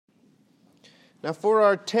Now for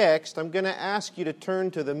our text, I'm going to ask you to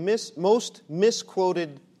turn to the most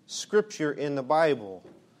misquoted scripture in the Bible.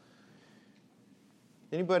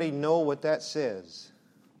 Anybody know what that says?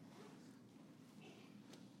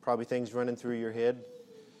 Probably things running through your head.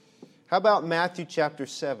 How about Matthew chapter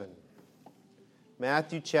 7?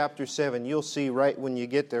 Matthew chapter 7. You'll see right when you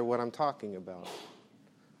get there what I'm talking about.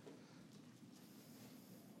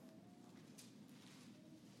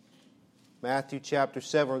 Matthew chapter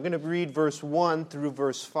 7. We're going to read verse 1 through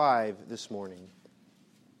verse 5 this morning.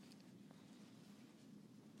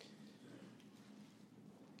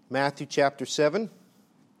 Matthew chapter 7,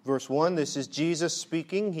 verse 1. This is Jesus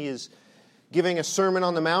speaking. He is giving a Sermon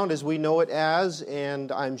on the Mount as we know it as,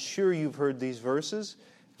 and I'm sure you've heard these verses.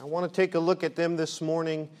 I want to take a look at them this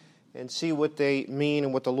morning and see what they mean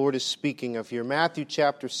and what the Lord is speaking of here. Matthew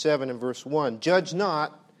chapter 7 and verse 1. Judge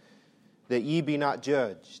not, that ye be not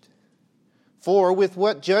judged. For with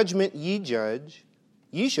what judgment ye judge,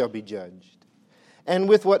 ye shall be judged. And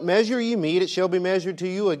with what measure ye mete, it shall be measured to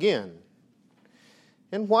you again.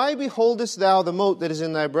 And why beholdest thou the mote that is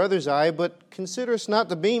in thy brother's eye, but considerest not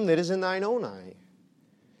the beam that is in thine own eye?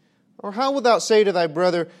 Or how wilt thou say to thy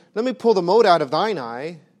brother, let me pull the mote out of thine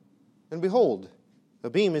eye, and behold, the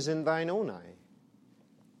beam is in thine own eye?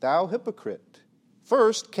 Thou hypocrite,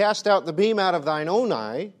 first cast out the beam out of thine own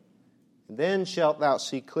eye, and then shalt thou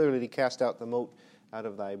see clearly to cast out the mote out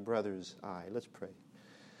of thy brother's eye. Let's pray.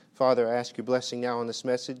 Father, I ask your blessing now on this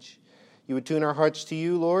message. You would tune our hearts to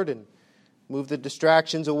you, Lord, and move the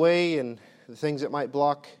distractions away and the things that might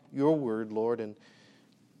block your word, Lord, and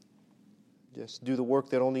just do the work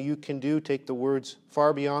that only you can do. Take the words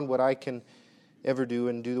far beyond what I can ever do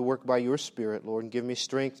and do the work by your Spirit, Lord, and give me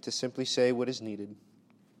strength to simply say what is needed.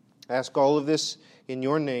 I ask all of this in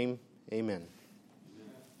your name. Amen.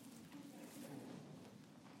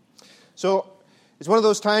 So, it's one of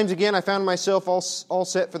those times, again, I found myself all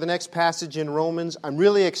set for the next passage in Romans. I'm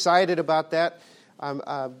really excited about that.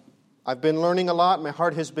 I've been learning a lot. My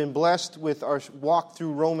heart has been blessed with our walk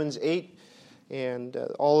through Romans 8 and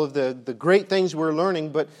all of the great things we're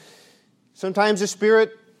learning. But sometimes the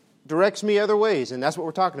Spirit directs me other ways, and that's what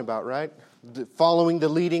we're talking about, right? Following the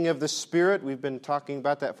leading of the Spirit. We've been talking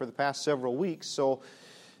about that for the past several weeks. So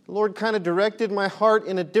the Lord kind of directed my heart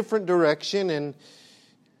in a different direction, and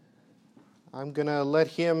I'm going to let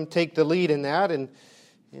Him take the lead in that. And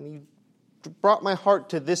He brought my heart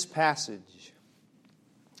to this passage.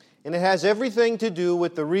 And it has everything to do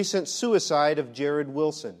with the recent suicide of Jared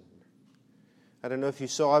Wilson. I don't know if you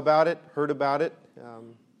saw about it, heard about it.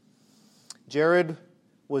 Jared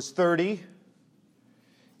was 30,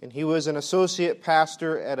 and he was an associate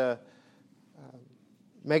pastor at a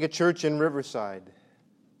mega church in Riverside.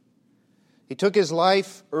 He took his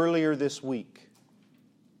life earlier this week.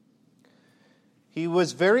 He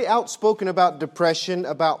was very outspoken about depression,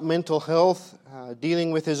 about mental health,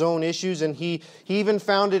 dealing with his own issues, and he even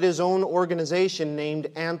founded his own organization named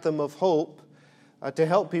Anthem of Hope to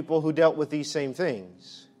help people who dealt with these same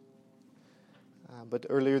things. But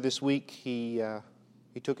earlier this week, he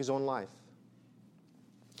took his own life.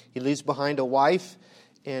 He leaves behind a wife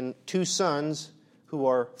and 2 sons who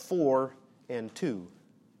are 4 and 2.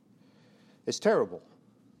 It's terrible.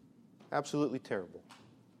 Absolutely terrible.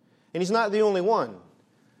 And he's not the only one.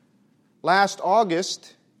 Last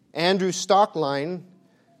August, Andrew Stockline,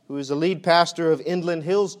 who is the lead pastor of Inland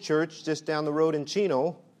Hills Church just down the road in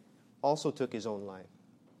Chino, also took his own life.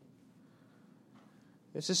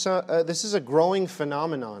 This is a growing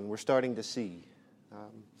phenomenon we're starting to see.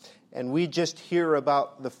 And we just hear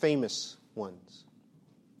about the famous ones.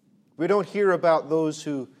 We don't hear about those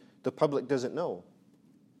who the public doesn't know.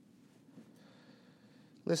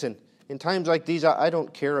 Listen, in times like these, I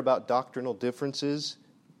don't care about doctrinal differences.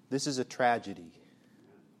 This is a tragedy.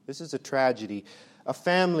 This is a tragedy. A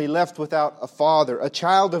family left without a father, a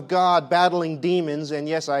child of God battling demons, and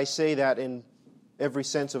yes, I say that in every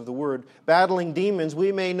sense of the word, battling demons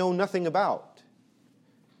we may know nothing about.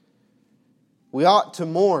 We ought to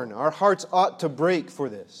mourn. Our hearts ought to break for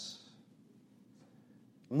this.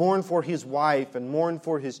 Mourn for his wife and mourn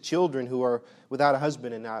for his children who are without a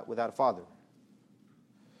husband and not without a father.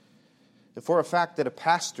 And for a fact that a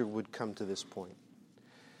pastor would come to this point.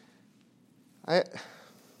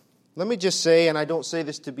 Let me just say, and I don't say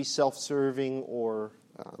this to be self-serving or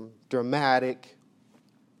dramatic,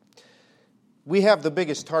 we have the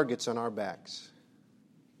biggest targets on our backs.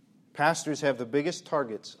 Pastors have the biggest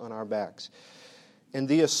targets on our backs. And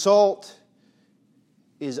the assault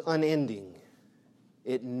is unending.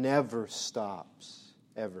 It never stops,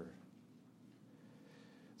 ever.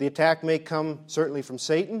 The attack may come certainly from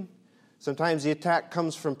Satan. Sometimes the attack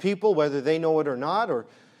comes from people, whether they know it or not, or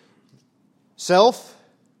Self,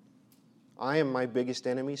 I am my biggest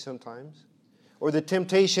enemy sometimes. Or the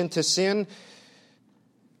temptation to sin,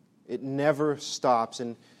 it never stops.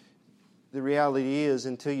 And the reality is,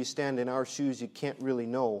 until you stand in our shoes, you can't really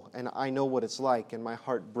know. And I know what it's like, and my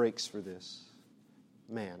heart breaks for this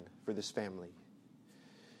man, for this family.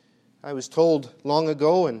 I was told long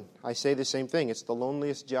ago, and I say the same thing, it's the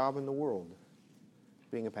loneliest job in the world,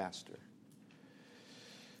 being a pastor.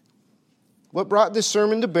 What brought this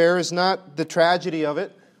sermon to bear is not the tragedy of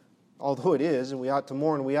it, although it is, and we ought to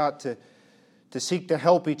mourn, we ought to seek to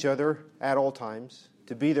help each other at all times,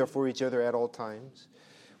 to be there for each other at all times.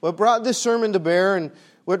 What brought this sermon to bear, and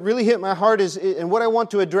what really hit my heart is, and what I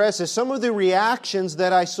want to address is some of the reactions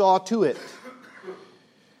that I saw to it.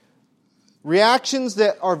 Reactions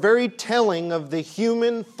that are very telling of the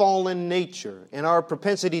human fallen nature and our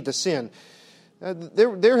propensity to sin.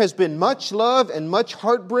 There has been much love and much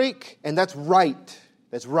heartbreak, and that's right.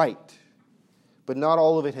 That's right. But not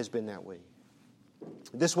all of it has been that way.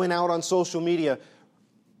 This went out on social media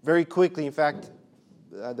very quickly. In fact,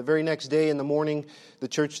 the very next day in the morning, the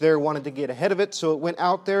church there wanted to get ahead of it, so it went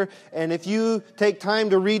out there. And if you take time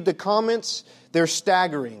to read the comments, they're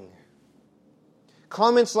staggering.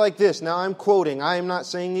 Comments like this. Now I'm quoting. I am not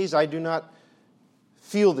saying these. I do not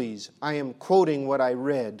feel these. I am quoting what I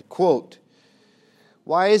read. Quote,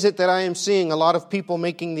 "Why is it that I am seeing a lot of people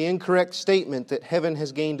making the incorrect statement that heaven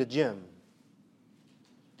has gained a gem?"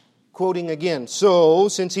 Quoting again, "So,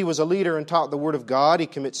 since he was a leader and taught the Word of God, he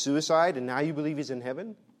commits suicide, and now you believe he's in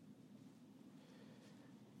heaven?"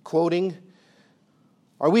 Quoting,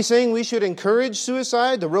 "Are we saying we should encourage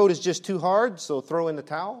suicide? The road is just too hard, so throw in the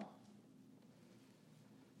towel?"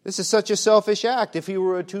 This is such a selfish act. If he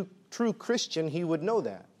were a true Christian, he would know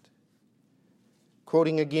that.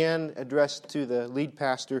 Quoting again, addressed to the lead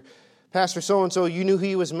pastor, "Pastor so-and-so, you knew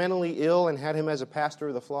he was mentally ill and had him as a pastor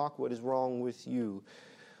of the flock. What is wrong with you?"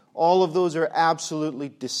 All of those are absolutely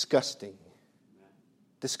disgusting.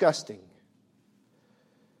 Disgusting.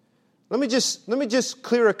 Let me just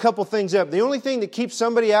clear a couple things up. The only thing that keeps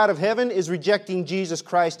somebody out of heaven is rejecting Jesus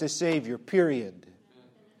Christ as Savior, period.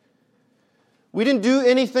 We didn't do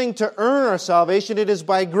anything to earn our salvation. It is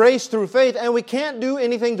by grace through faith, and we can't do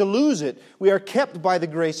anything to lose it. We are kept by the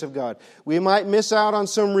grace of God. We might miss out on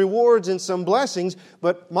some rewards and some blessings,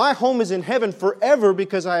 but my home is in heaven forever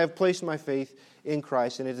because I have placed my faith in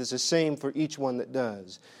Christ, and it is the same for each one that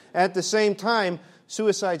does. At the same time,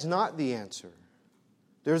 suicide's not the answer.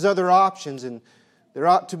 There's other options, and there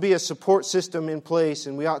ought to be a support system in place,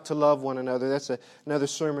 and we ought to love one another. That's another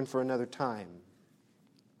sermon for another time.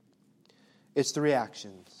 It's the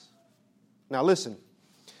reactions. Now listen,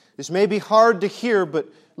 this may be hard to hear, but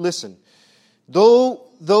listen. Though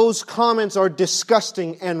those comments are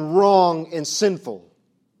disgusting and wrong and sinful,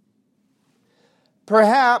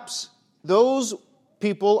 perhaps those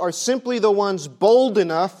people are simply the ones bold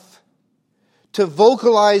enough to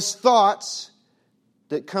vocalize thoughts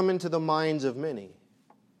that come into the minds of many.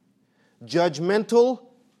 Judgmental,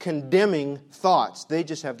 condemning thoughts. They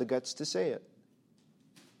just have the guts to say it.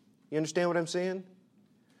 You understand what I'm saying?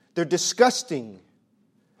 They're disgusting.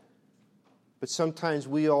 But sometimes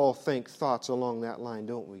we all think thoughts along that line,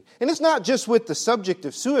 don't we? And it's not just with the subject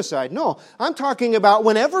of suicide. No, I'm talking about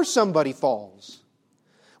whenever somebody falls.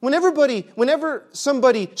 Whenever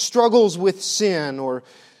somebody struggles with sin, or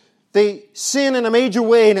they sin in a major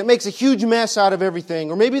way and it makes a huge mess out of everything,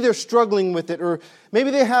 or maybe they're struggling with it, or maybe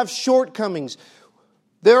they have shortcomings,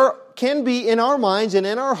 there can be in our minds and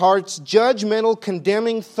in our hearts judgmental,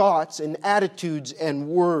 condemning thoughts and attitudes and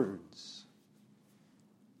words.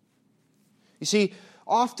 You see,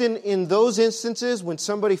 often in those instances when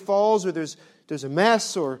somebody falls, or there's a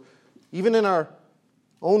mess, or even in our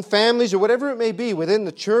own families, or whatever it may be within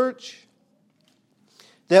the church,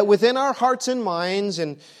 that within our hearts and minds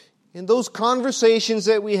and in those conversations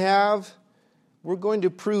that we have, we're going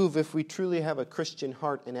to prove if we truly have a Christian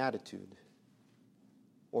heart and attitude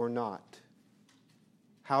or not.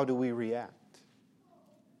 How do we react?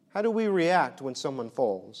 How do we react when someone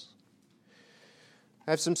falls?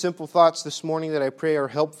 I have some simple thoughts this morning that I pray are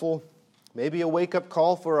helpful. Maybe a wake-up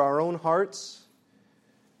call for our own hearts.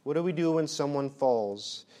 What do we do when someone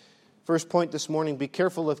falls? First point this morning, be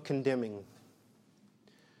careful of condemning.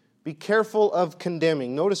 Be careful of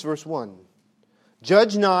condemning. Notice verse 1.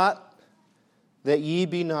 Judge not, that ye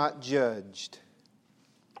be not judged.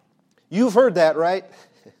 You've heard that, right?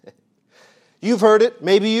 You've heard it.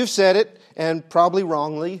 Maybe you've said it, and probably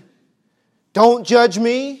wrongly. Don't judge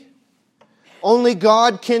me. Only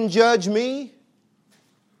God can judge me.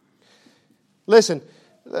 Listen,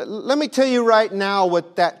 let me tell you right now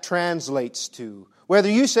what that translates to. Whether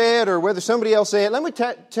you say it or whether somebody else say it, let me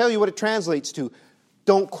tell you what it translates to.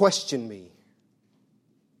 Don't question me.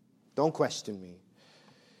 Don't question me.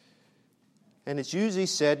 And it's usually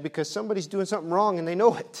said because somebody's doing something wrong and they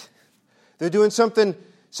know it. They're doing something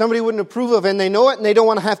somebody wouldn't approve of and they know it and they don't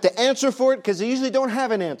want to have to answer for it because they usually don't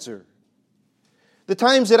have an answer. The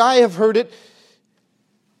times that I have heard it,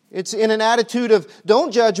 it's in an attitude of,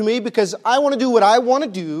 don't judge me because I want to do what I want to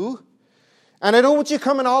do. And I don't want you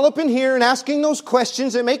coming all up in here and asking those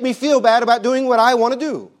questions that make me feel bad about doing what I want to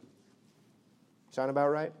do. Sound about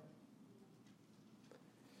right?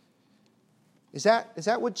 Is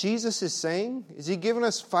that what Jesus is saying? Is He giving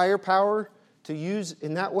us firepower to use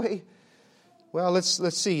in that way? Well, let's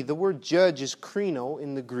see. The word judge is krino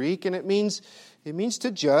in the Greek, and it means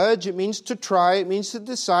to judge, it means to try, it means to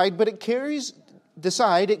decide, but it carries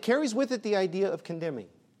with it the idea of condemning.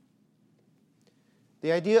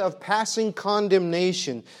 The idea of passing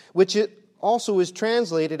condemnation, which it also is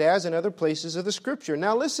translated as in other places of the Scripture.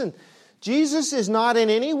 Now listen, Jesus is not in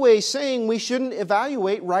any way saying we shouldn't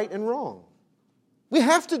evaluate right and wrong. We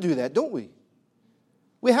have to do that, don't we?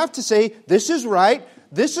 We have to say, this is right,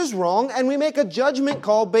 this is wrong, and we make a judgment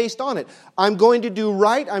call based on it. I'm going to do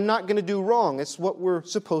right, I'm not going to do wrong. It's what we're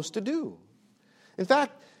supposed to do. In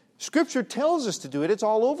fact, Scripture tells us to do it. It's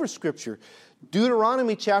all over Scripture.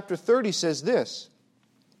 Deuteronomy chapter 30 says this.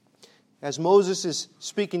 As Moses is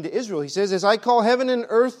speaking to Israel, he says, as I call heaven and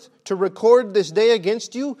earth to record this day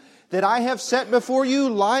against you, that I have set before you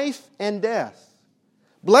life and death,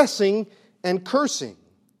 blessing and cursing.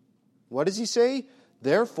 What does he say?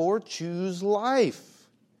 Therefore choose life,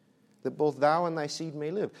 that both thou and thy seed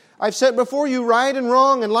may live. I've set before you right and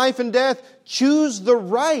wrong and life and death. Choose the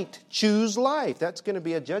right. Choose life. That's going to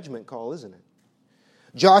be a judgment call, isn't it?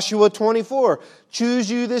 Joshua 24.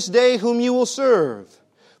 Choose you this day whom you will serve.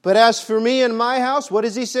 But as for me and my house, what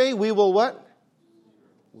does he say? We will what?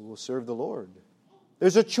 We will serve the Lord.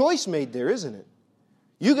 There's a choice made there, isn't it?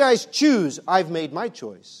 You guys choose. I've made my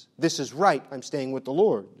choice. This is right. I'm staying with the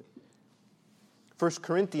Lord. 1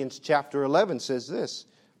 Corinthians chapter 11 says this.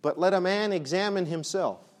 But let a man examine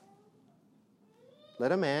himself.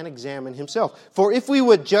 Let a man examine himself. For if we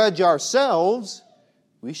would judge ourselves,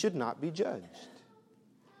 we should not be judged.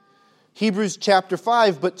 Hebrews chapter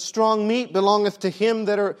 5, but strong meat belongeth to them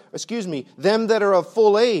that are of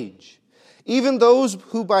full age, even those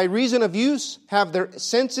who by reason of use have their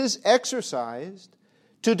senses exercised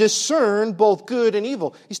to discern both good and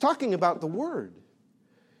evil. He's talking about the Word.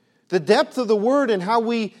 The depth of the Word and how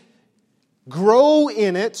we grow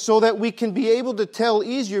in it so that we can be able to tell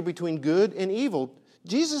easier between good and evil.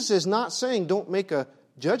 Jesus is not saying don't make a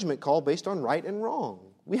judgment call based on right and wrong.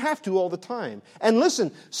 We have to all the time. And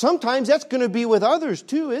listen, sometimes that's going to be with others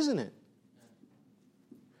too, isn't it?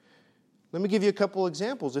 Let me give you a couple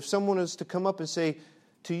examples. If someone is to come up and say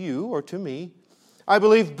to you or to me, I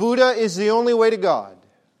believe Buddha is the only way to God.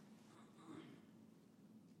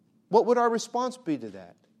 What would our response be to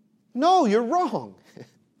that? No, you're wrong.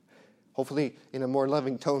 Hopefully in a more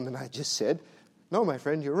loving tone than I just said. No, my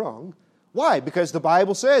friend, you're wrong. Why? Because the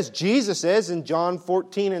Bible says, Jesus says in John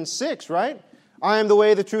 14:6, right? I am the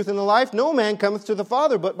way, the truth, and the life. No man cometh to the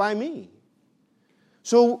Father but by me.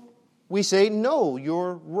 So we say, no,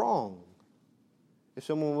 you're wrong. If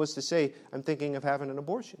someone was to say, I'm thinking of having an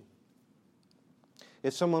abortion.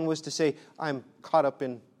 If someone was to say, I'm caught up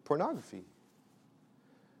in pornography.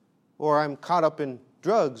 Or I'm caught up in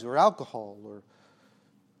drugs or alcohol or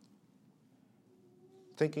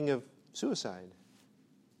thinking of suicide.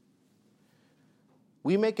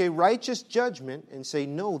 We make a righteous judgment and say,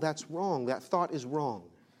 no, that's wrong. That thought is wrong.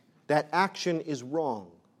 That action is wrong.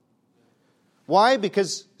 Why?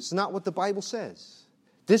 Because it's not what the Bible says.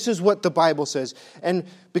 This is what the Bible says. And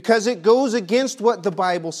because it goes against what the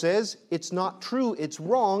Bible says, it's not true. It's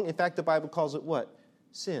wrong. In fact, the Bible calls it what?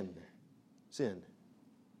 Sin. Sin.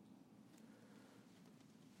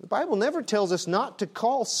 The Bible never tells us not to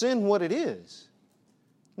call sin what it is.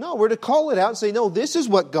 No, we're to call it out and say, no, this is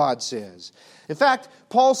what God says. In fact,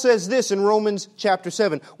 Paul says this in Romans chapter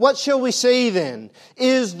 7. What shall we say then?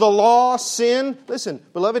 Is the law sin? Listen,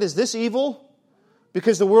 beloved, is this evil?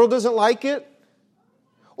 Because the world doesn't like it?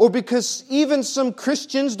 Or because even some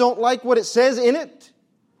Christians don't like what it says in it?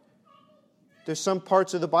 There's some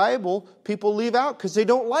parts of the Bible people leave out because they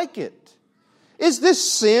don't like it. Is this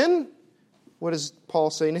sin? What does Paul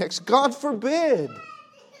say next? God forbid.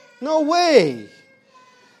 No way.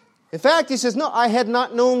 In fact, he says, no, I had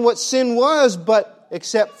not known what sin was, but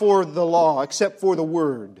except for the law, except for the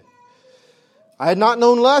word. I had not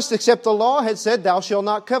known lust, except the law had said, thou shalt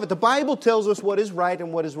not covet. The Bible tells us what is right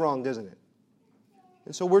and what is wrong, doesn't it?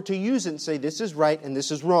 And so we're to use it and say, this is right and this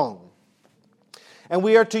is wrong. And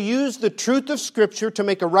we are to use the truth of Scripture to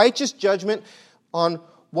make a righteous judgment on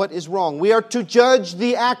what is wrong. We are to judge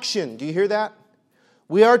the action. Do you hear that?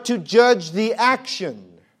 We are to judge the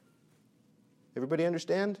action. Everybody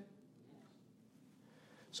understand?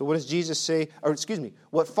 So what does Jesus say?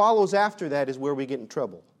 What follows after that is where we get in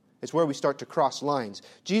trouble. It's where we start to cross lines.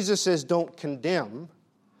 Jesus says, don't condemn.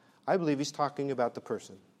 I believe He's talking about the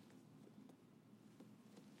person.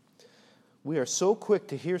 We are so quick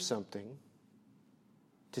to hear something,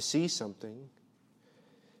 to see something,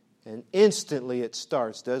 and instantly it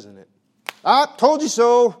starts, doesn't it? Told you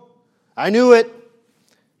so. I knew it.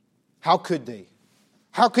 How could they?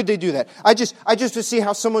 How could they do that? I just to see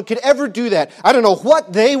how someone could ever do that. I don't know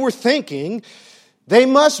what they were thinking. They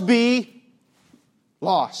must be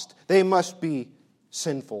lost. They must be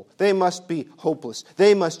sinful. They must be hopeless.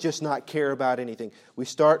 They must just not care about anything. We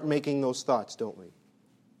start making those thoughts, don't we?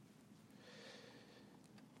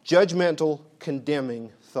 Judgmental,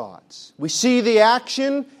 condemning thoughts. We see the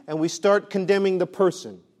action and we start condemning the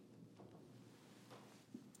person.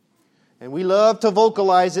 And we love to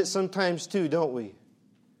vocalize it sometimes too, don't we?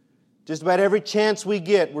 Just about every chance we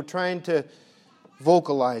get, we're trying to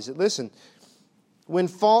vocalize it. Listen, when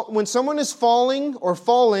someone is falling or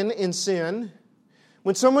fallen in sin,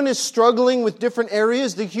 when someone is struggling with different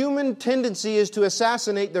areas, the human tendency is to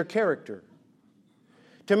assassinate their character,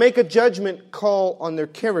 to make a judgment call on their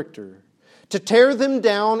character, to tear them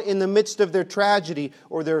down in the midst of their tragedy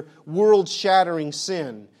or their world-shattering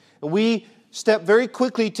sin. And we step very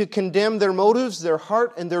quickly to condemn their motives, their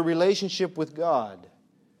heart, and their relationship with God.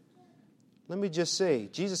 Let me just say,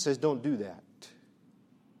 Jesus says don't do that.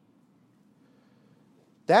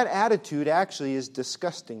 That attitude actually is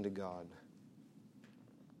disgusting to God.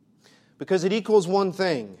 Because it equals one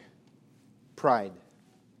thing: pride.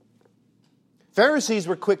 Pharisees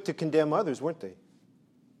were quick to condemn others, weren't they?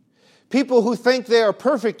 People who think they are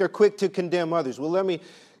perfect are quick to condemn others. Well, let me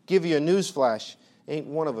give you a news flash. Ain't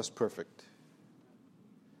one of us perfect.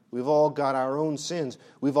 We've all got our own sins.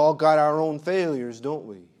 We've all got our own failures, don't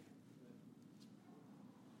we?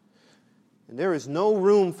 And there is no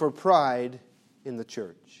room for pride in the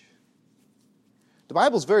church. The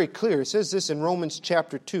Bible's very clear. It says this in Romans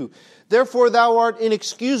chapter 2. Therefore thou art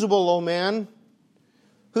inexcusable, O man,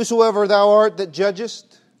 whosoever thou art that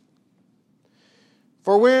judgest.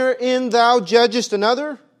 For wherein thou judgest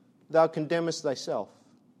another, thou condemnest thyself.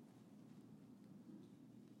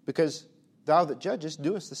 Because thou that judgest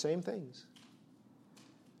doest the same things.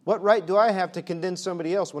 What right do I have to condemn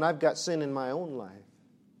somebody else when I've got sin in my own life?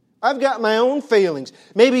 I've got my own failings.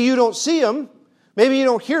 Maybe you don't see them. Maybe you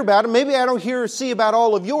don't hear about them. Maybe I don't hear or see about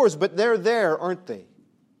all of yours, but they're there, aren't they?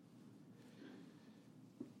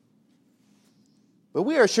 But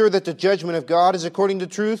we are sure that the judgment of God is according to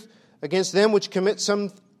truth against them which commit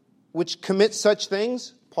such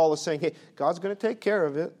things. Paul is saying, hey, God's going to take care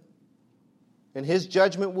of it, and His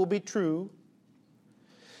judgment will be true.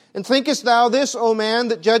 And thinkest thou this, O man,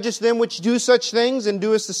 that judgest them which do such things, and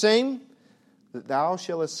doest the same, that thou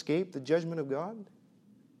shalt escape the judgment of God?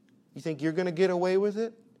 You think you're going to get away with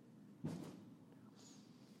it?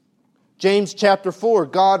 James chapter 4,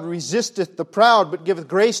 God resisteth the proud, but giveth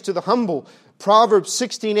grace to the humble. Proverbs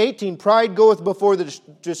 16:18, pride goeth before the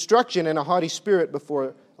destruction, and a haughty spirit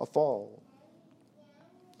before a fall.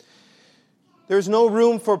 There's no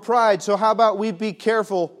room for pride, so how about we be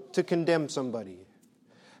careful to condemn somebody?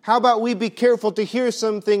 How about we be careful to hear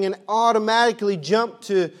something and automatically jump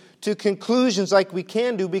to conclusions like we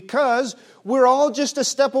can do, because we're all just a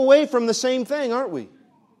step away from the same thing, aren't we?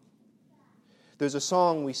 There's a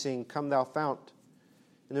song we sing, Come Thou Fount,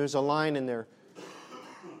 and there's a line in there.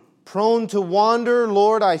 Prone to wander,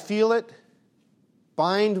 Lord, I feel it.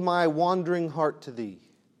 Bind my wandering heart to Thee.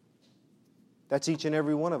 That's each and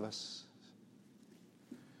every one of us.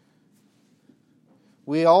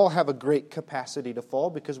 We all have a great capacity to fall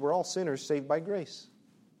because we're all sinners saved by grace.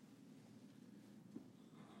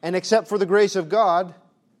 And except for the grace of God,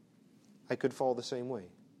 I could fall the same way.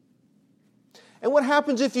 And what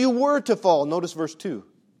happens if you were to fall? Notice verse 2.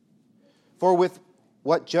 For with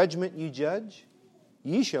what judgment you judge,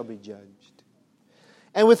 ye shall be judged.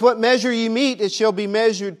 And with what measure ye meet, it shall be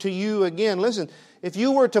measured to you again. Listen, if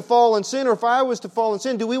you were to fall in sin, or if I was to fall in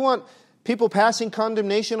sin, do we want people passing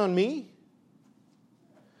condemnation on me?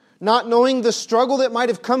 Not knowing the struggle that might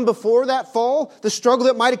have come before that fall, the struggle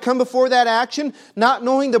that might have come before that action, not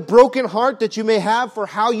knowing the broken heart that you may have for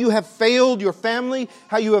how you have failed your family,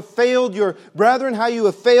 how you have failed your brethren, how you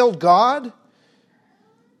have failed God.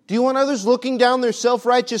 Do you want others looking down their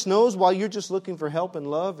self-righteous nose while you're just looking for help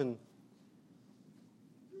and love and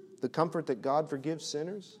the comfort that God forgives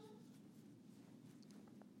sinners?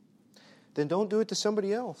 then don't do it to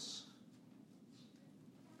somebody else.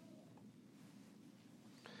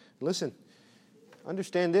 Listen,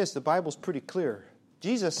 understand this, the Bible's pretty clear.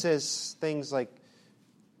 Jesus says things like,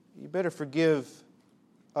 you better forgive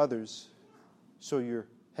others so your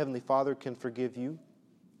Heavenly Father can forgive you.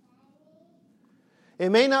 It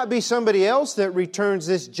may not be somebody else that returns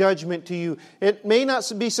this judgment to you. It may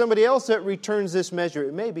not be somebody else that returns this measure.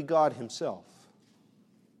 It may be God Himself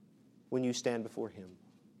when you stand before Him.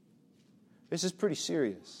 This is pretty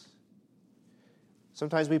serious.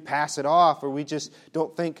 Sometimes we pass it off or we just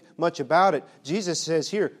don't think much about it. Jesus says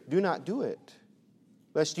here, do not do it,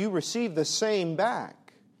 lest you receive the same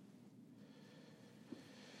back.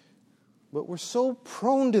 But we're so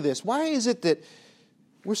prone to this. Why is it that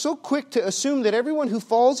we're so quick to assume that everyone who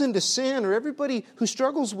falls into sin or everybody who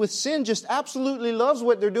struggles with sin just absolutely loves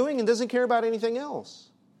what they're doing and doesn't care about anything else?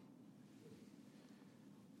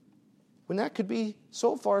 When that could be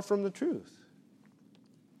so far from the truth.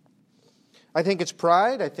 I think it's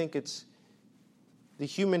pride. I think it's the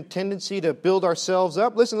human tendency to build ourselves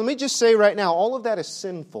up. Listen, let me just say right now, all of that is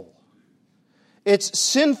sinful. It's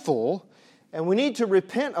sinful, and we need to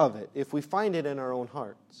repent of it if we find it in our own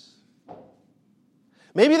hearts.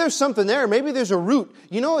 Maybe there's something there. Maybe there's a root.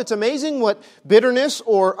 You know, it's amazing what bitterness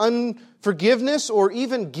or unforgiveness or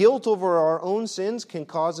even guilt over our own sins can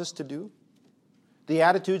cause us to do. The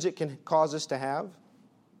attitudes it can cause us to have.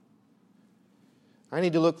 I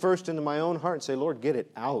need to look first into my own heart and say, Lord, get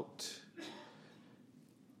it out.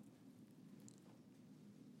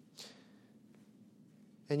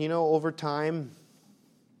 And you know, over time,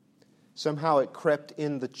 somehow it crept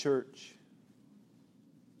in the church.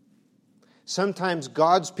 Sometimes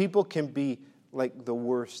God's people can be like the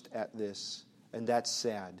worst at this, and that's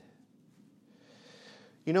sad.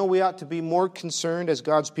 You know, we ought to be more concerned as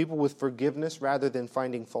God's people with forgiveness rather than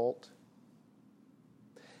finding fault.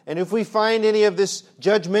 And if we find any of this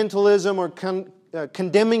judgmentalism or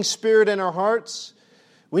condemning spirit in our hearts,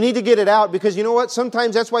 we need to get it out, because you know what?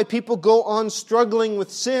 Sometimes that's why people go on struggling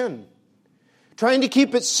with sin, trying to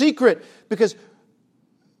keep it secret, because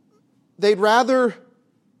they'd rather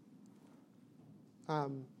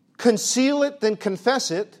conceal it than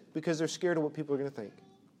confess it because they're scared of what people are going to think.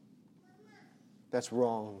 That's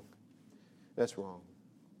wrong. That's wrong.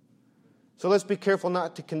 So let's be careful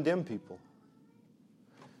not to condemn people.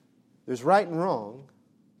 There's right and wrong.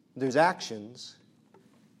 There's actions.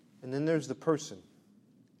 And then there's the person.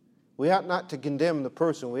 We ought not to condemn the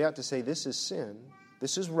person. We ought to say this is sin,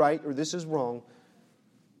 this is right, or this is wrong,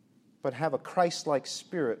 but have a Christ-like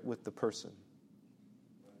spirit with the person.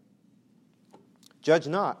 Judge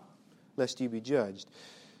not, lest ye be judged.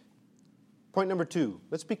 Point number 2,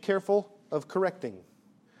 let's be careful of correcting.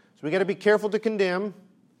 So we got to be careful to condemn.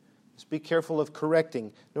 Let's be careful of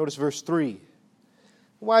correcting. Notice verse 3.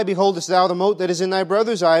 Why beholdest thou the mote that is in thy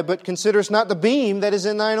brother's eye, but considerest not the beam that is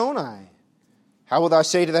in thine own eye? How wilt thou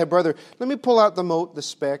say to thy brother, let me pull out the mote, the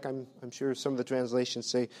speck? I'm sure some of the translations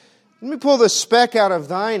say, let me pull the speck out of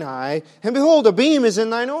thine eye, and behold, a beam is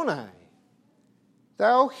in thine own eye.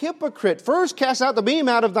 Thou hypocrite, first cast out the beam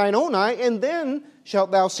out of thine own eye, and then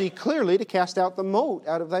shalt thou see clearly to cast out the mote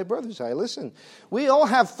out of thy brother's eye. Listen, we all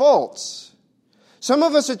have faults. Some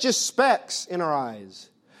of us are just specks in our eyes.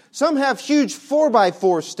 Some have huge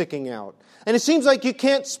 4x4s sticking out. And it seems like you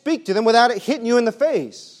can't speak to them without it hitting you in the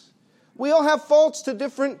face. We all have faults to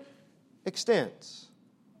different extents.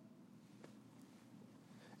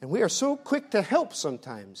 And we are so quick to help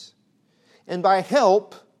sometimes. And by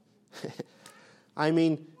help, I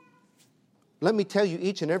mean, let me tell you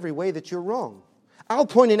each and every way that you're wrong. I'll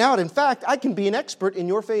point it out. In fact, I can be an expert in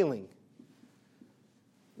your failing.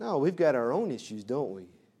 No, we've got our own issues, don't we?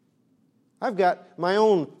 I've got my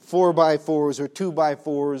own 4x4s or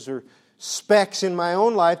 2x4s or specks in my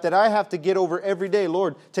own life that I have to get over every day.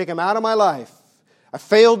 Lord, take them out of my life. I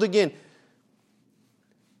failed again.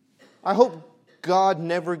 I hope God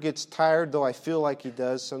never gets tired, though I feel like He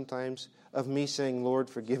does sometimes, of me saying, Lord,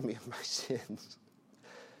 forgive me of my sins.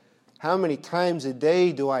 How many times a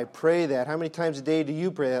day do I pray that? How many times a day do you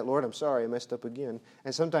pray that? Lord, I'm sorry, I messed up again.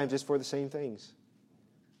 And sometimes it's for the same things.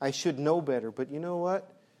 I should know better, but you know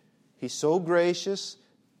what? He's so gracious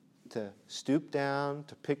to stoop down,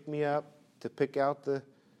 to pick me up, to pick out the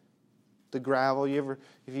gravel.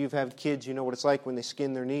 If you've had kids, you know what it's like when they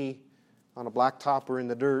skin their knee on a blacktop or in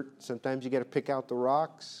the dirt. Sometimes you got to pick out the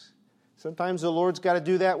rocks. Sometimes the Lord's got to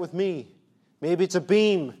do that with me. Maybe it's a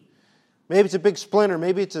beam. Maybe it's a big splinter.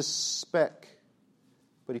 Maybe it's a speck.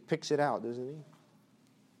 But He picks it out, doesn't He?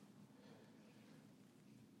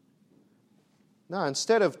 Now,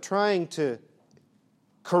 instead of trying to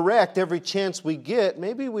correct every chance we get,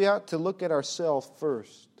 maybe we ought to look at ourselves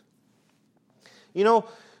first. You know,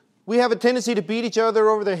 we have a tendency to beat each other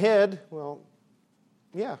over the head. Well,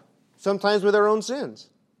 yeah, sometimes with our own sins.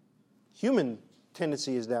 Human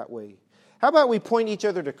tendency is that way. How about we point each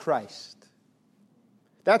other to Christ?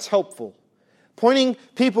 That's helpful. Pointing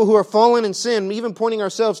people who are fallen in sin, even pointing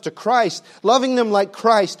ourselves to Christ, loving them like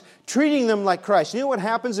Christ, treating them like Christ. You know what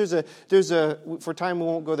happens? There's a for time we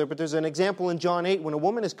won't go there, but there's an example in John 8 when a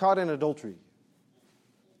woman is caught in adultery.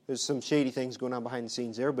 There's some shady things going on behind the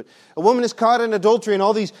scenes there, but a woman is caught in adultery, and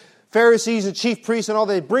all these Pharisees and chief priests and all,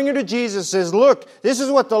 they bring her to Jesus, says, look, this is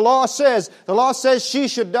what the law says. The law says she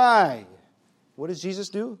should die. What does Jesus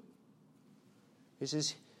do? He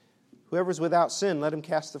says, whoever's without sin, let him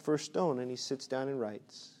cast the first stone. And he sits down and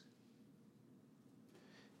writes.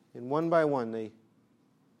 And one by one, they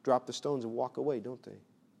drop the stones and walk away, don't they?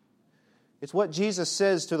 It's what Jesus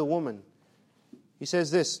says to the woman. He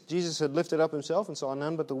says this, Jesus had lifted up himself and saw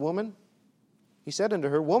none but the woman. He said unto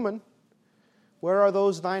her, woman, where are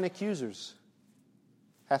those thine accusers?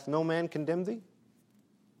 Hath no man condemned thee?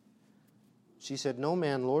 She said, no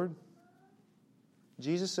man, Lord.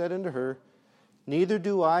 Jesus said unto her, neither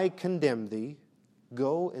do I condemn thee.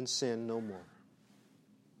 Go and sin no more.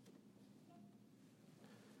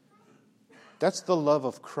 That's the love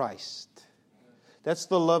of Christ. That's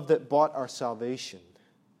the love that bought our salvation.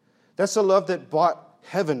 That's the love that bought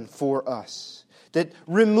heaven for us. That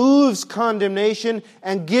removes condemnation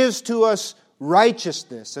and gives to us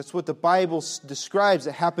righteousness. That's what the Bible describes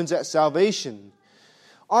that happens at salvation.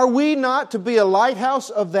 Are we not to be a lighthouse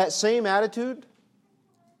of that same attitude?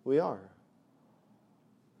 We are.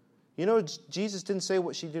 You know, Jesus didn't say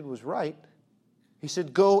what she did was right. He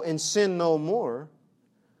said, go and sin no more.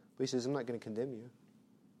 But he says, I'm not going to condemn you.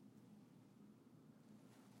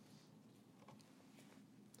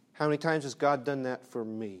 How many times has God done that for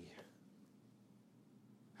me?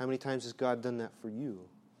 How many times has God done that for you?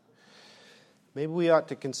 Maybe we ought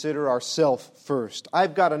to consider ourselves first.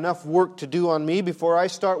 I've got enough work to do on me before I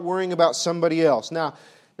start worrying about somebody else. Now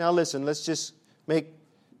listen, let's just make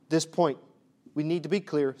this point. We need to be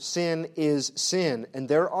clear. Sin is sin. And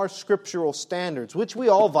there are scriptural standards, which we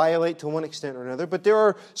all violate to one extent or another. But there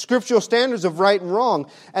are scriptural standards of right and wrong.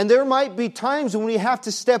 And there might be times when we have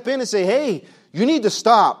to step in and say, hey, you need to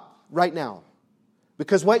stop right now.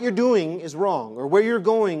 Because what you're doing is wrong. Or where you're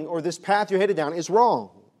going or this path you're headed down is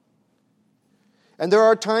wrong. And there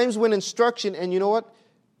are times when instruction, and you know what?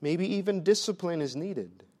 Maybe even discipline is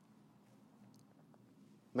needed.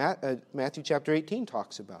 Matthew chapter 18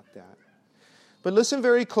 talks about that. But listen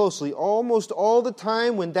very closely. Almost all the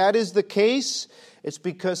time when that is the case, it's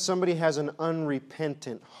because somebody has an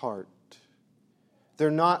unrepentant heart. They're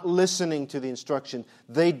not listening to the instruction.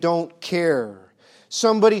 They don't care.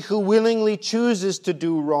 Somebody who willingly chooses to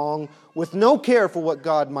do wrong with no care for what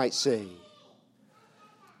God might say.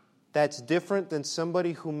 That's different than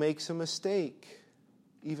somebody who makes a mistake,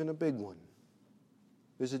 even a big one.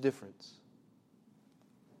 There's a difference.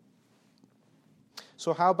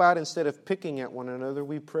 So how about instead of picking at one another,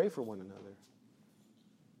 we pray for one another?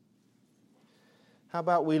 How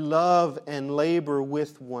about we love and labor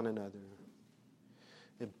with one another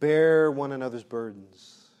and bear one another's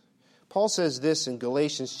burdens? Paul says this in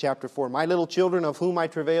Galatians chapter 4, my little children of whom I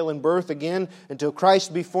travail in birth again until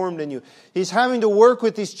Christ be formed in you. He's having to work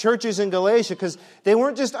with these churches in Galatia because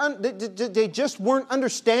they just weren't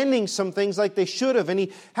understanding some things like they should have. And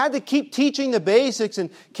he had to keep teaching the basics and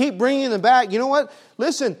keep bringing them back. You know what?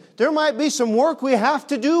 Listen, there might be some work we have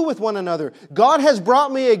to do with one another. God has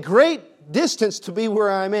brought me a great distance to be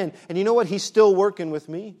where I'm in. And you know what? He's still working with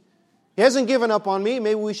me. He hasn't given up on me.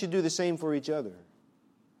 Maybe we should do the same for each other.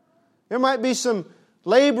 There might be some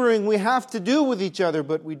laboring we have to do with each other,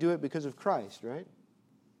 but we do it because of Christ, right?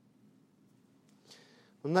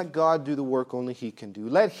 And let God do the work only He can do.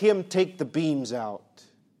 Let Him take the beams out.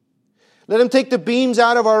 Let Him take the beams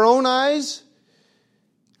out of our own eyes.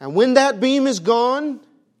 And when that beam is gone,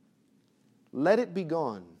 let it be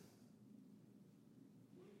gone.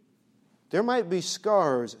 There might be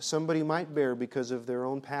scars somebody might bear because of their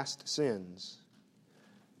own past sins.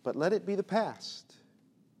 But let it be the past.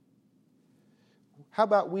 How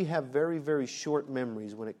about we have very, very short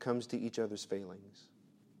memories when it comes to each other's failings?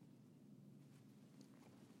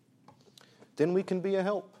 Then we can be a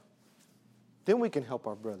help. Then we can help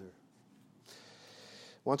our brother.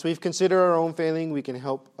 Once we've considered our own failing, we can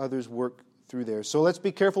help others work through theirs. So let's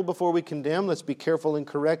be careful before we condemn. Let's be careful in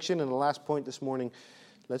correction. And the last point this morning,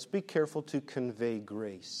 let's be careful to convey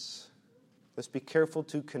grace. Let's be careful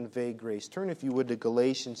to convey grace. Turn, if you would, to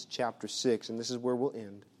Galatians chapter 6, and this is where we'll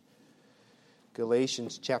end.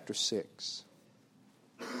 Galatians chapter 6.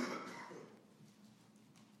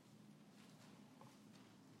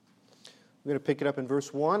 We're going to pick it up in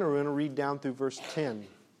verse 1, or we're going to read down through verse 10.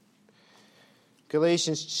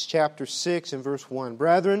 Galatians chapter 6 and verse 1.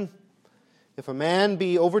 Brethren, if a man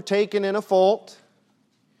be overtaken in a fault,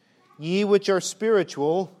 ye which are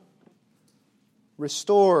spiritual,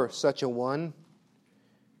 restore such a one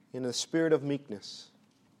in a spirit of meekness,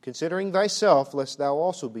 considering thyself, lest thou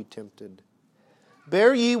also be tempted.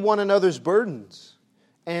 Bear ye one another's burdens,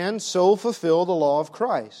 and so fulfill the law of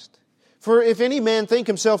Christ. For if any man think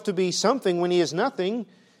himself to be something when he is nothing,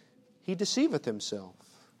 he deceiveth himself.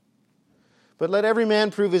 But let every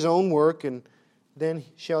man prove his own work, and then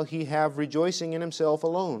shall he have rejoicing in himself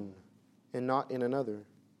alone, and not in another.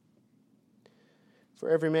 For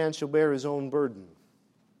every man shall bear his own burden.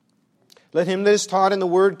 Let him that is taught in the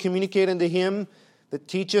word communicate unto him that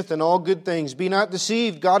teacheth in all good things. Be not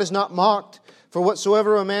deceived, God is not mocked. For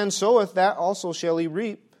whatsoever a man soweth, that also shall he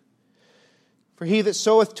reap. For he that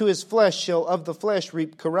soweth to his flesh shall of the flesh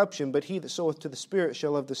reap corruption, but he that soweth to the Spirit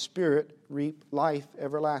shall of the Spirit reap life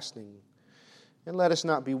everlasting. And let us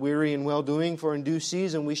not be weary in well-doing, for in due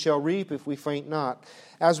season we shall reap if we faint not.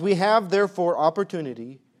 As we have therefore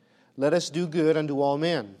opportunity, let us do good unto all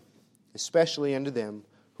men, especially unto them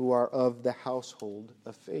who are of the household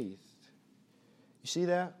of faith. You see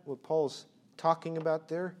that? What Paul's talking about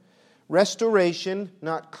there? Restoration,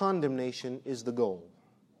 not condemnation, is the goal.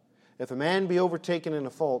 If a man be overtaken in a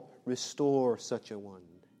fault, restore such a one.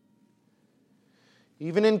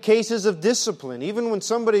 Even in cases of discipline, even when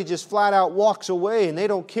somebody just flat out walks away and they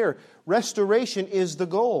don't care, restoration is the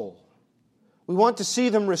goal. We want to see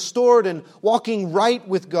them restored and walking right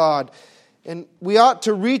with God. And we ought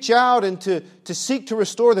to reach out and to seek to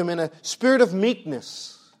restore them in a spirit of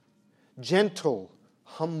meekness, gentle,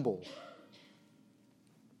 humble.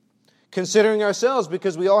 Considering ourselves,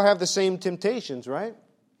 because we all have the same temptations, right?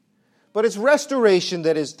 But it's restoration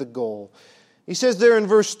that is the goal. He says there in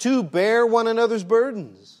verse 2, bear one another's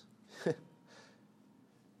burdens.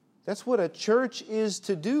 That's what a church is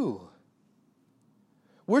to do.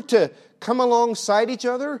 We're to come alongside each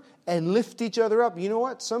other and lift each other up. You know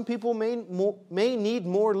what? Some people may need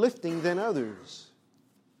more lifting than others.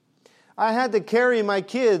 I had to carry my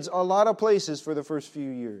kids a lot of places for the first few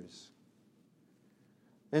years.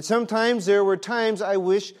 And sometimes there were times I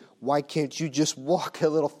wish, why can't you just walk a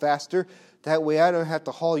little faster? That way I don't have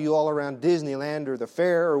to haul you all around Disneyland or the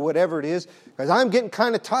fair or whatever it is, because I'm getting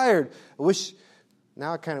kind of tired.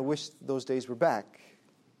 Now I kind of wish those days were back.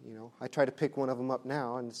 You know, I try to pick one of them up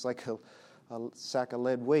now, and it's like a sack of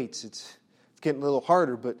lead weights. It's getting a little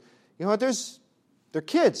harder, but you know what? They're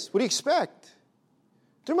kids. What do you expect?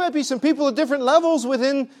 There might be some people at different levels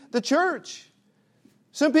within the church.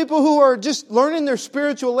 Some people who are just learning their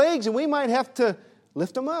spiritual legs, and we might have to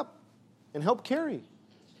lift them up and help carry.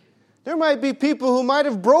 There might be people who might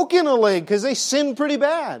have broken a leg because they sinned pretty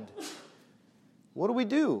bad. What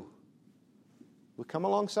do? We come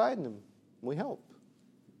alongside them. We help.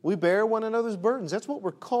 We bear one another's burdens. That's what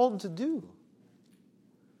we're called to do.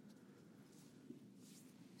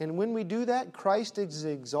 And when we do that, Christ is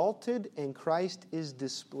exalted and Christ is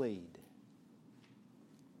displayed.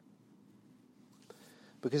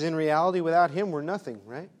 Because in reality, without Him, we're nothing,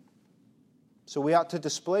 right? So we ought to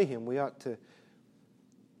display Him. We ought to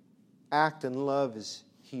act and love as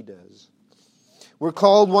He does. We're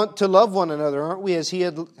called to love one another, aren't we, as He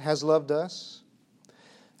has loved us?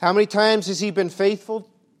 How many times has He been faithful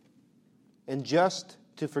and just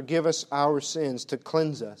to forgive us our sins, to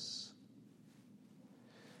cleanse us?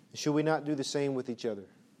 Should we not do the same with each other?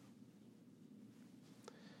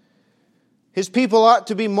 His people ought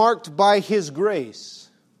to be marked by His grace.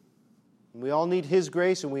 We all need His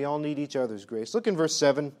grace and we all need each other's grace. Look in verse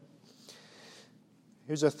 7.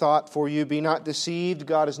 Here's a thought for you. Be not deceived,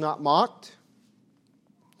 God is not mocked.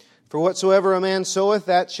 For whatsoever a man soweth,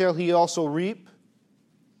 that shall he also reap.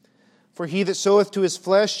 For he that soweth to his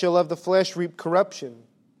flesh shall of the flesh reap corruption.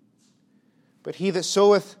 But he that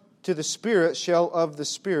soweth to the Spirit shall of the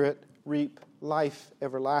Spirit reap life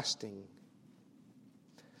everlasting.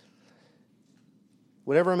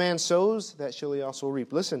 Whatever a man sows, that shall he also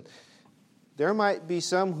reap. Listen, there might be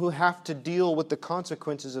some who have to deal with the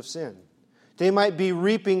consequences of sin. They might be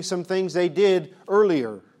reaping some things they did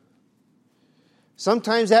earlier.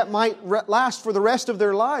 Sometimes that might last for the rest of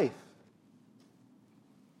their life.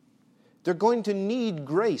 They're going to need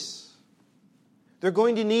grace. They're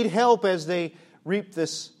going to need help as they reap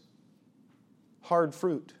this hard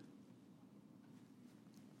fruit.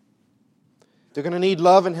 They're going to need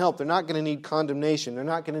love and help. They're not going to need condemnation. They're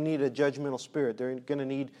not going to need a judgmental spirit. They're going to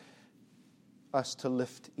need us to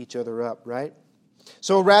lift each other up, right?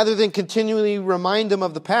 So rather than continually remind them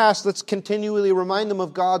of the past, let's continually remind them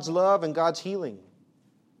of God's love and God's healing.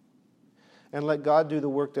 and let God do the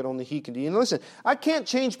work that only He can do. And listen, I can't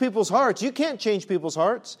change people's hearts. You can't change people's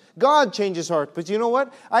hearts. God changes hearts. But you know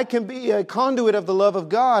what? I can be a conduit of the love of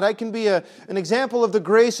God. I can be an example of the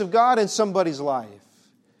grace of God in somebody's life.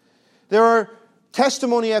 There are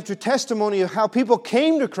testimony after testimony of how people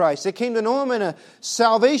came to Christ. They came to know Him in a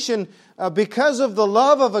salvation because of the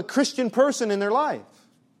love of a Christian person in their life.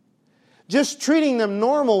 Just treating them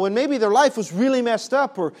normal when maybe their life was really messed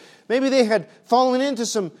up, or maybe they had fallen into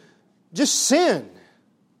some just sin.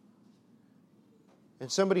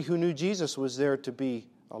 And somebody who knew Jesus was there to be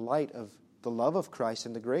a light of the love of Christ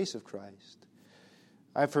and the grace of Christ.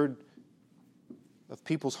 I've heard of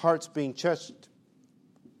people's hearts being touched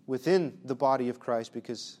within the body of Christ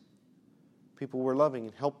because people were loving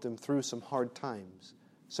and helped them through some hard times,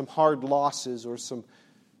 some hard losses, or some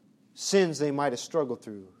sins they might have struggled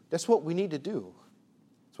through. That's what we need to do.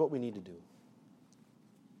 That's what we need to do.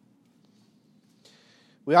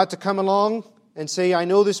 We ought to come along and say, I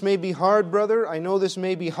know this may be hard, brother. I know this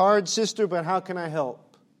may be hard, sister, but how can I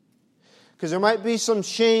help? Because there might be some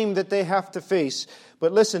shame that they have to face.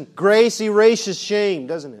 But listen, grace erases shame,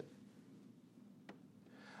 doesn't it?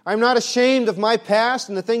 I'm not ashamed of my past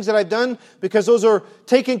and the things that I've done because those are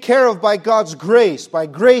taken care of by God's grace. By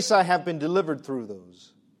grace I have been delivered through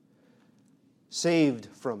those. Saved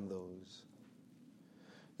from those.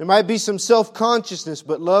 There might be some self-consciousness,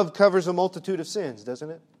 but love covers a multitude of sins, doesn't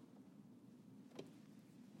it?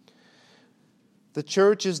 The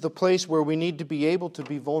church is the place where we need to be able to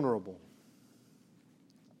be vulnerable.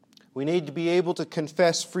 We need to be able to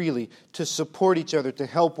confess freely, to support each other, to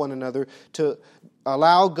help one another, to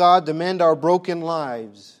allow God to mend our broken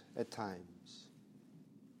lives at times.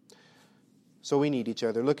 So we need each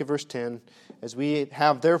other. Look at verse 10. As we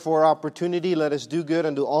have therefore opportunity, let us do good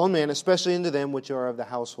unto all men, especially unto them which are of the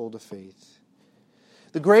household of faith.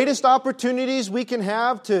 The greatest opportunities we can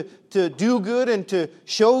have to do good and to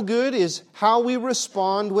show good is how we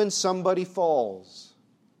respond when somebody falls.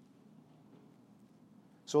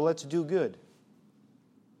 So let's do good.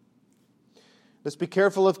 Let's be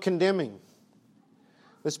careful of condemning.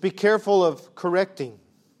 Let's be careful of correcting.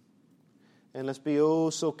 And let's be oh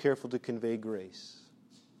so careful to convey grace.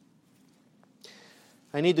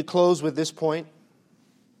 I need to close with this point.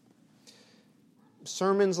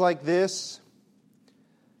 Sermons like this,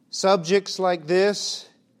 subjects like this,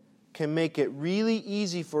 can make it really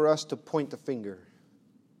easy for us to point the finger.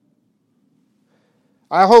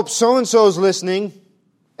 I hope so-and-so is listening.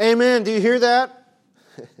 Amen. Do you hear that?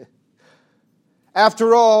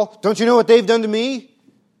 After all, don't you know what they've done to me?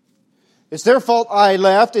 It's their fault I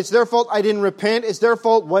left. It's their fault I didn't repent. It's their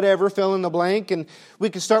fault whatever, fill in the blank. And we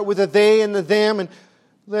can start with a they and the them. And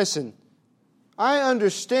listen, I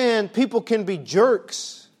understand people can be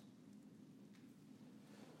jerks.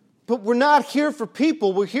 But we're not here for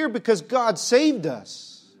people. We're here because God saved us.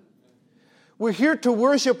 We're here to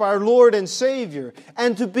worship our Lord and Savior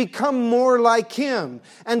and to become more like Him.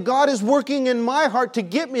 And God is working in my heart to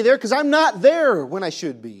get me there because I'm not there when I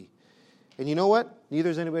should be. And you know what? Neither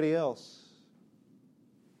is anybody else.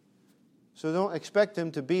 So don't expect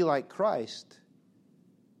Him to be like Christ.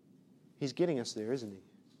 He's getting us there, isn't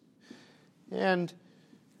He? And,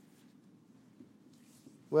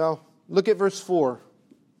 well, look at verse 4.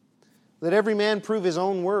 Let every man prove his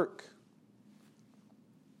own work.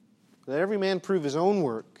 Let every man prove his own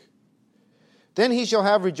work. Then he shall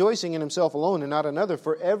have rejoicing in himself alone and not another,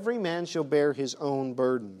 for every man shall bear his own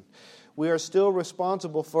burden. We are still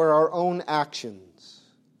responsible for our own actions.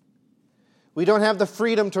 We don't have the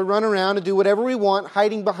freedom to run around and do whatever we want,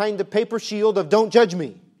 hiding behind the paper shield of don't judge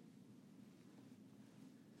me.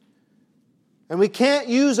 And we can't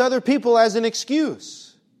use other people as an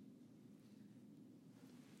excuse.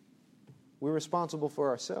 We're responsible for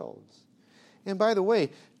ourselves. And by the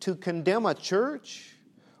way, to condemn a church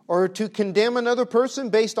or to condemn another person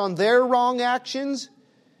based on their wrong actions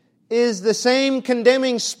is the same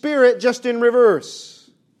condemning spirit, just in reverse.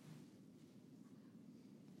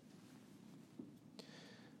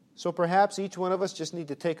 So perhaps each one of us just need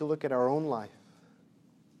to take a look at our own life.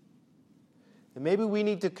 And maybe we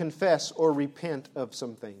need to confess or repent of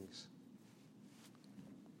some things.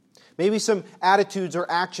 Maybe some attitudes or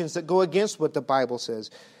actions that go against what the Bible says.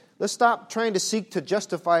 Let's stop trying to seek to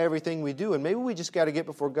justify everything we do. And maybe we just got to get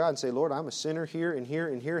before God and say, Lord, I'm a sinner here and here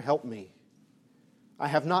and here. Help me. I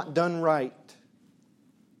have not done right.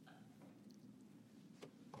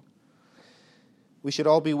 We should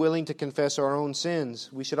all be willing to confess our own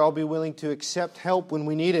sins. We should all be willing to accept help when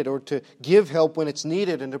we need it or to give help when it's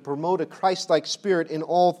needed and to promote a Christ-like spirit in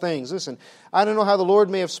all things. Listen, I don't know how the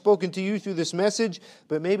Lord may have spoken to you through this message,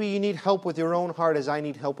 but maybe you need help with your own heart as I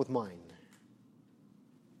need help with mine.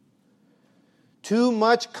 Too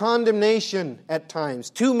much condemnation at times.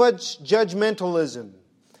 Too much judgmentalism.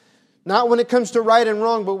 Not when it comes to right and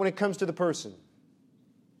wrong, but when it comes to the person.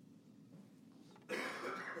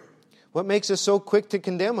 What makes us so quick to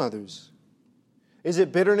condemn others? Is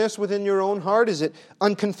it bitterness within your own heart? Is it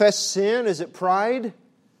unconfessed sin? Is it pride?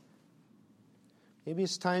 Maybe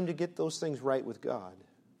it's time to get those things right with God.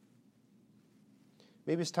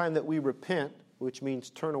 Maybe it's time that we repent, which means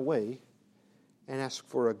turn away, and ask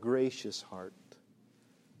for a gracious heart.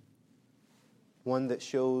 One that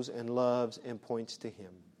shows and loves and points to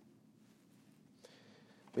Him.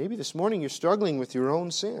 Maybe this morning you're struggling with your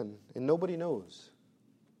own sin and nobody knows.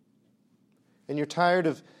 And you're tired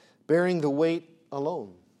of bearing the weight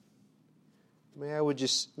alone. May I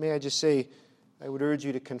just say, I would urge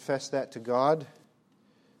you to confess that to God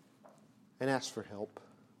and ask for help.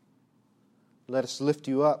 Let us lift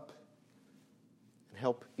you up and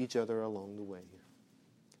help each other along the way.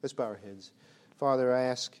 Let's bow our heads. Father, I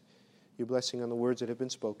ask your blessing on the words that have been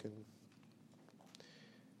spoken.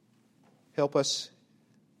 Help us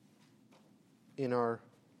in our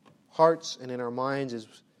hearts and in our minds, as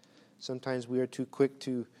sometimes we are too quick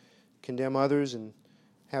to condemn others and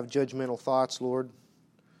have judgmental thoughts, Lord.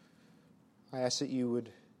 I ask that you would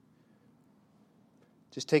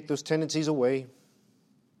just take those tendencies away.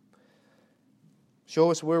 Show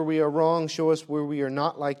us where we are wrong. Show us where we are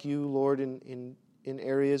not like you, Lord, in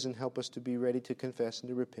areas, and help us to be ready to confess and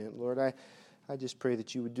to repent. Lord, I just pray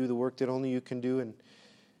that you would do the work that only you can do and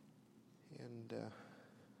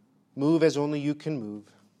move as only you can move.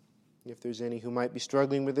 If there's any who might be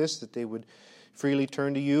struggling with this, that they would freely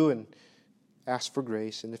turn to you and ask for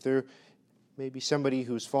grace. And if there may be somebody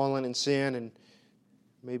who's fallen in sin and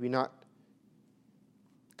maybe not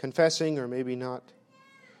confessing or maybe not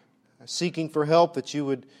seeking for help, that you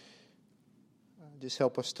would just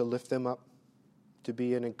help us to lift them up, to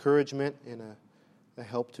be an encouragement and a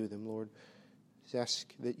help to them, Lord. Just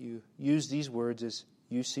ask that you use these words as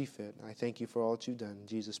you see fit. I thank you for all that you've done. In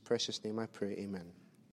Jesus' precious name I pray, amen.